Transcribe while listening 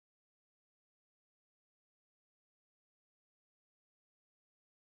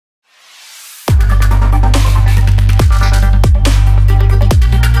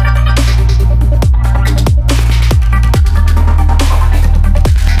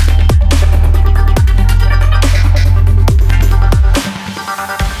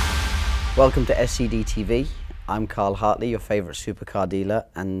Welcome to SCD TV. I'm Hartley, your favourite supercar dealer,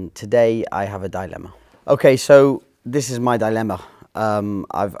 and today I have a dilemma. Okay, so this is my dilemma.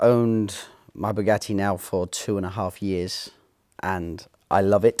 I've owned my Bugatti now for 2.5 years, and I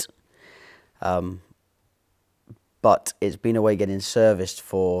love it. But it's been away getting serviced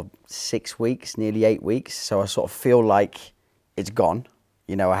for 6 weeks, nearly 8 weeks, so I sort of feel like it's gone.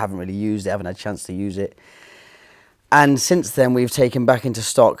 You know, I haven't really used it, I haven't had a chance to use it. And since then, we've taken back into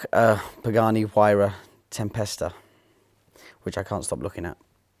stock a Pagani Huayra Tempesta, which I can't stop looking at.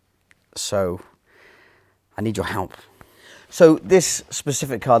 So I need your help. So this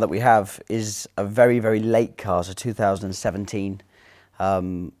specific car that we have is a very, very late car. It's a 2017.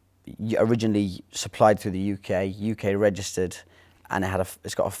 Originally supplied through the UK registered, and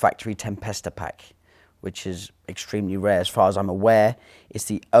it's got a factory Tempesta pack, which is extremely rare. As far as I'm aware, it's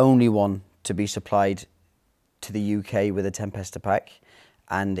the only one to be supplied to the UK with a Tempesta pack,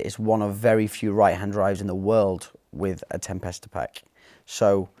 and it's one of very few right-hand drives in the world with a Tempesta pack.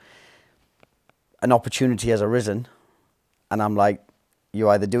 So an opportunity has arisen, and I'm like, you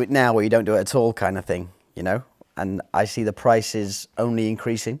either do it now or you don't do it at all, kind of thing, you know. And I see the prices only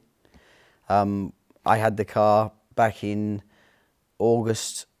increasing. I had the car back in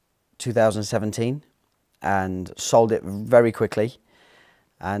August 2017 and sold it very quickly.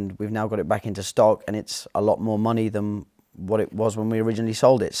 And we've now got it back into stock, and it's a lot more money than what it was when we originally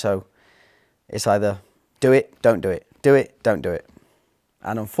sold it. So it's either do it, don't do it, do it, don't do it.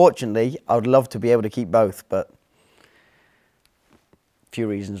 And unfortunately, I would love to be able to keep both, but a few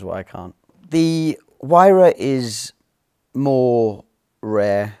reasons why I can't. The Huayra is more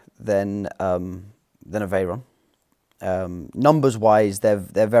rare than a Veyron. Numbers-wise,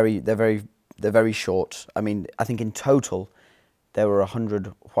 they're very short. I mean, I think in total there were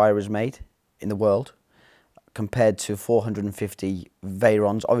 100 Huayras made in the world, compared to 450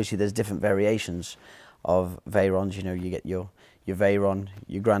 Veyrons. Obviously, there's different variations of Veyrons. You know, you get your Veyron,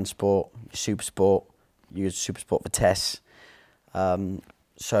 your Grand Sport, your Super Sport, your Super Sport Vitesse.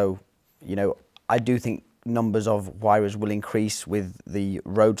 So, you know, I do think numbers of Huayras will increase with the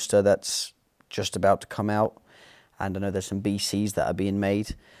Roadster that's just about to come out. And I know there's some BCs that are being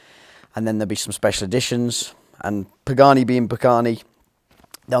made. And then there'll be some special editions. And Pagani being Pagani,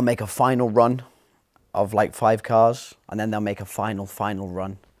 they'll make a final run of like 5 cars, and then they'll make a final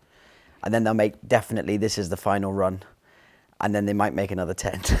run. And then they'll make, definitely this is the final run. And then they might make another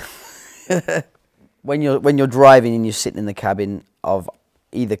 10. When you're driving and you're sitting in the cabin of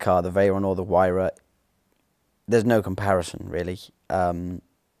either car, the Veyron or the Huayra, there's no comparison really.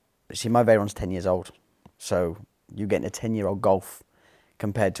 See, my Veyron's 10 years old, so you're getting a 10-year-old Golf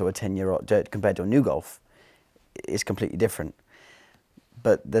compared to a new Golf. It's completely different.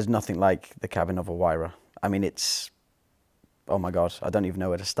 But there's nothing like the cabin of a Huayra. I mean, it's, oh my God, I don't even know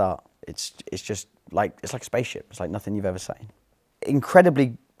where to start. It's just like, it's like a spaceship. It's like nothing you've ever seen.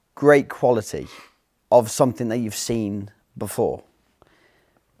 Incredibly great quality of something that you've seen before.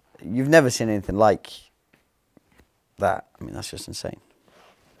 You've never seen anything like that. I mean, that's just insane.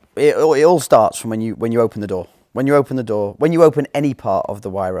 It all starts from when you open the door. When you open any part of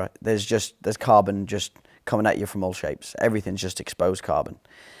the Huayra, there's carbon just coming at you from all shapes. Everything's just exposed carbon.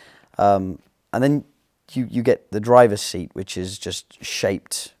 And then you get the driver's seat, which is just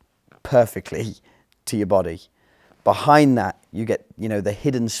shaped perfectly to your body. Behind that, you get, you know, the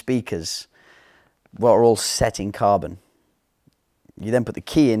hidden speakers, what are all set in carbon. You then put the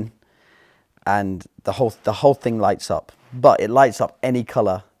key in, and the whole thing lights up. But it lights up any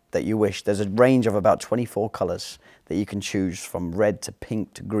colour that you wish. There's a range of about 24 colours that you can choose, from red to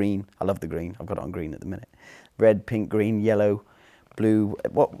pink to green. I love the green. I've got it on green at the minute. Red, pink, green, yellow, blue,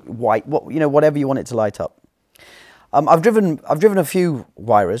 white, you know, whatever you want it to light up. I've driven a few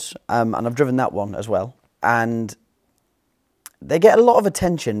Huayras, and I've driven that one as well. And they get a lot of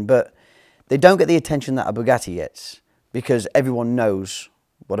attention, but they don't get the attention that a Bugatti gets, because everyone knows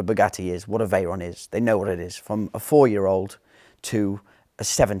what a Bugatti is, what a Veyron is. They know what it is. From a 4-year-old to a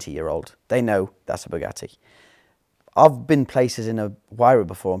 70-year-old, they know that's a Bugatti. I've been places in a Huayra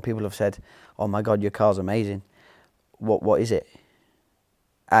before, and people have said, "Oh my God, your car's amazing. What is it?"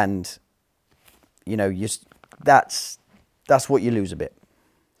 And you know, that's what you lose a bit.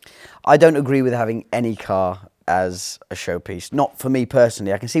 I don't agree with having any car as a showpiece. Not for me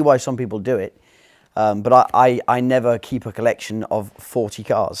personally. I can see why some people do it, but I never keep a collection of 40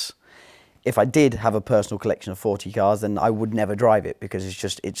 cars. If I did have a personal collection of 40 cars, then I would never drive it, because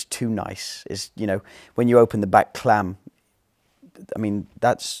it's too nice. It's, you know, when you open the back clam, I mean,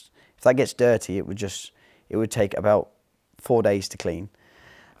 if that gets dirty, it would take about 4 days to clean.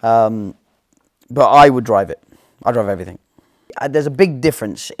 But I would drive it. I drive everything. there's a big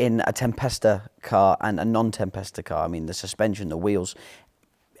difference in a Tempesta car and a non-Tempesta car. I mean, the suspension, the wheels,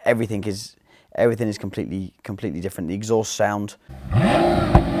 everything is completely different. The exhaust sound.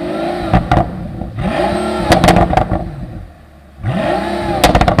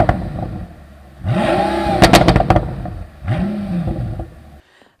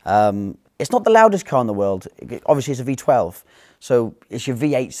 It's not the loudest car in the world. Obviously, it's a V12, so it's your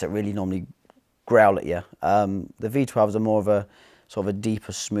V8s that really normally growl at you. The V12s are more of a sort of a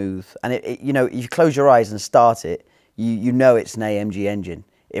deeper, smooth, and you know, if you close your eyes and start it, you know it's an AMG engine.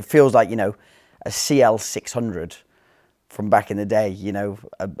 It feels like, you know, a CL 600 from back in the day. You know,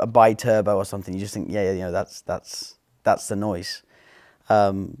 a bi-turbo or something. You just think, yeah, you know, that's the noise.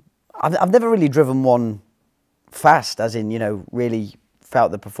 I've never really driven one fast, as in, you know, really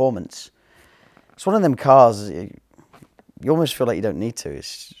felt the performance. It's one of them cars, you almost feel like you don't need to.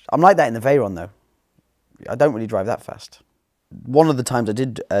 I'm like that in the Veyron though. I don't really drive that fast. One of the times I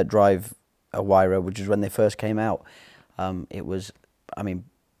did drive a Huayra, which was when they first came out, it was, I mean,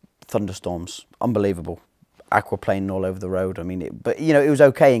 thunderstorms, unbelievable. Aquaplaning all over the road. I mean, but you know, it was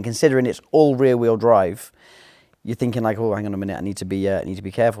okay, and considering it's all rear-wheel drive, you're thinking like, oh, hang on a minute, I need to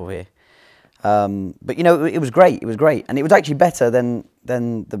be careful here. But you know, it was great. It was great, and it was actually better than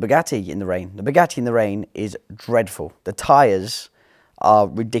the Bugatti in the rain. The Bugatti in the rain is dreadful. The tyres are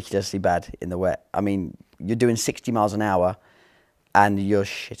ridiculously bad in the wet. I mean, you're doing 60 miles an hour, and you're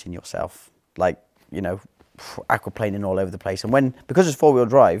shitting yourself. Like, you know, aquaplaning all over the place. And because it's four-wheel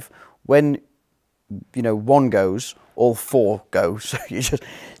drive, when you know one goes, all four go. So you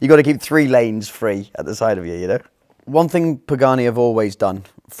got to keep 3 lanes free at the side of you. You know, one thing Pagani have always done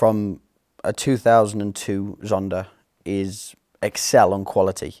from a 2002 Zonda is excel on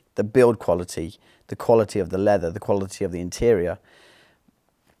quality. The build quality, the quality of the leather, the quality of the interior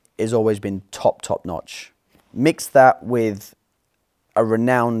has always been top notch. Mix that with a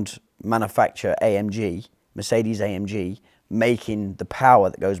renowned manufacturer, AMG, Mercedes AMG, making the power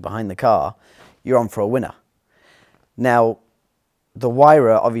that goes behind the car, you're on for a winner. Now, the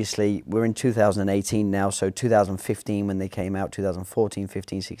Huayra, obviously, we're in 2018 now, so 2015 when they came out, 2014,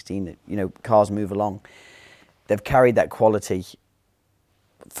 15, 16, you know, cars move along. They've carried that quality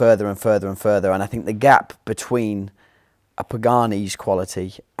further and further and further, and I think the gap between a Pagani's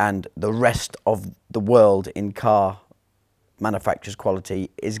quality and the rest of the world in car manufacturers'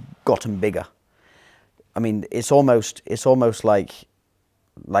 quality is gotten bigger. I mean, it's almost like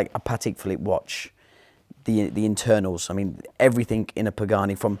a Patek Philippe watch. The internals, I mean, everything in a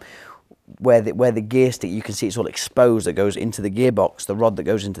Pagani, from where the gear stick, you can see it's all exposed, that goes into the gearbox. The rod that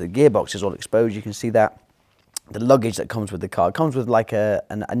goes into the gearbox is all exposed. You can see that. The luggage that comes with the car, it comes with like a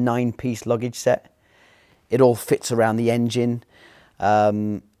 9-piece luggage set. It all fits around the engine.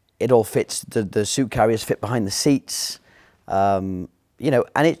 It all fits, the suit carriers fit behind the seats. You know,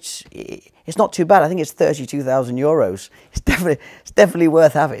 and it's not too bad. I think it's 32,000 euros. It's definitely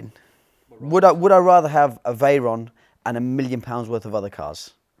worth having. Would I rather have a Veyron and £1 million worth of other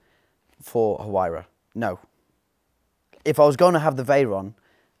cars for Huayra? No. If I was going to have the Veyron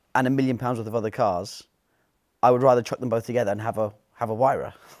and £1 million worth of other cars, I would rather chuck them both together and have a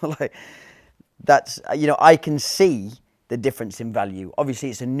Huayra. Like, that's, you know, I can see the difference in value. Obviously,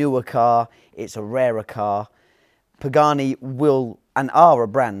 it's a newer car, it's a rarer car. Pagani will and are a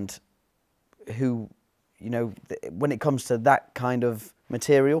brand who, you know, when it comes to that kind of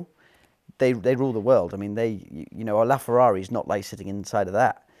material, they rule the world. I mean, you know, a LaFerrari is not like sitting inside of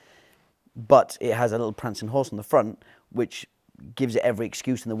that, but it has a little prancing horse on the front, which gives it every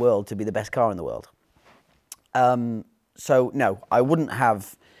excuse in the world to be the best car in the world. So no, I wouldn't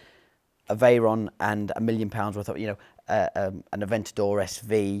have a Veyron and £1 million worth of, you know, an Aventador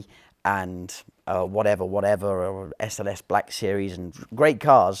SV and whatever, or SLS Black Series, and great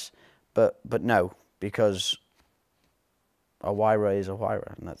cars, but no, because a Huayra is a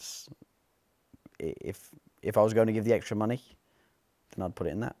Huayra, and that's, if I was going to give the extra money, then I'd put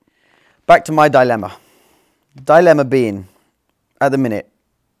it in that. Back to my dilemma. Dilemma being, at the minute,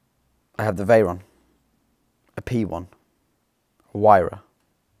 I have the Veyron, a P1, a Huayra,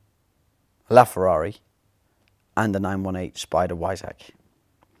 a LaFerrari, and a 918 Spider Weissach.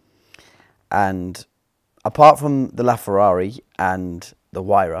 And apart from the LaFerrari and the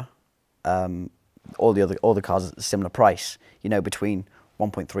Huayra, all the cars at a similar price, you know, between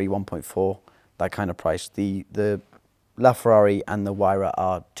 1.3, 1.4, that kind of price. The LaFerrari and the Huayra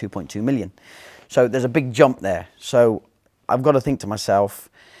are 2.2 million. So there's a big jump there. So I've got to think to myself,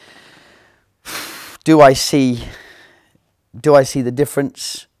 do I see the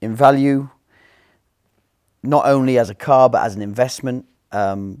difference in value, not only as a car but as an investment?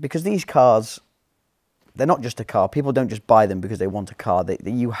 Because these cars, they're not just a car. People don't just buy them because they want a car.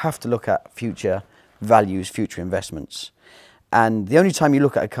 You have to look at future values, future investments. And the only time you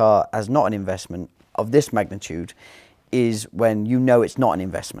look at a car as not an investment of this magnitude is when you know it's not an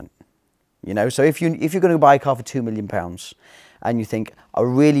investment. You know, so if you're going to buy a car for £2 million and you think, I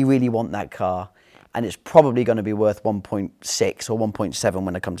really, really want that car, and it's probably going to be worth 1.6 or 1.7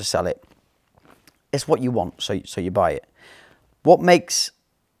 when I come to sell it, it's what you want, so you buy it. What makes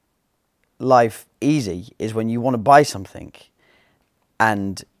life easy is when you want to buy something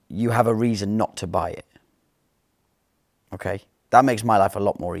and you have a reason not to buy it. Okay? That makes my life a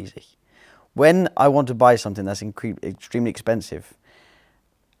lot more easy. When I want to buy something that's extremely expensive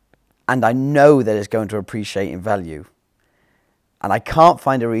and I know that it's going to appreciate in value and I can't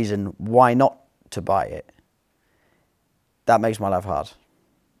find a reason why not to buy it, that makes my life hard.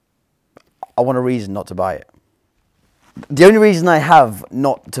 I want a reason not to buy it. The only reason I have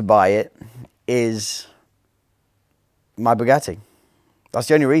not to buy it is my Bugatti. That's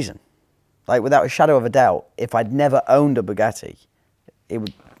the only reason. Like, without a shadow of a doubt, if I'd never owned a Bugatti, it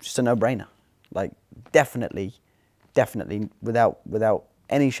would just a no-brainer. Like, definitely, without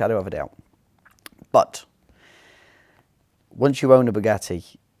any shadow of a doubt. But once you own a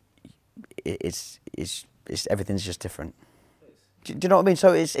Bugatti, it's everything's just different. Do you know what I mean?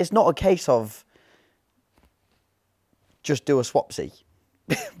 So it's not a case of just do a swapsy,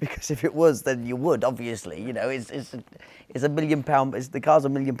 because if it was, then you would, obviously. You know, it's £1 million. The car's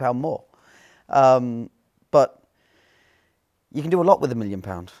 £1 million more, but you can do a lot with £1 million.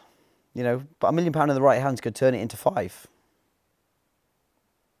 You know, but £1 million in the right hands could turn it into 5.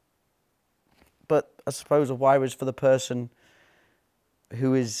 But I suppose a Huayra is for the person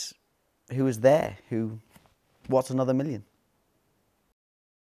who is there, who what's another 1 million?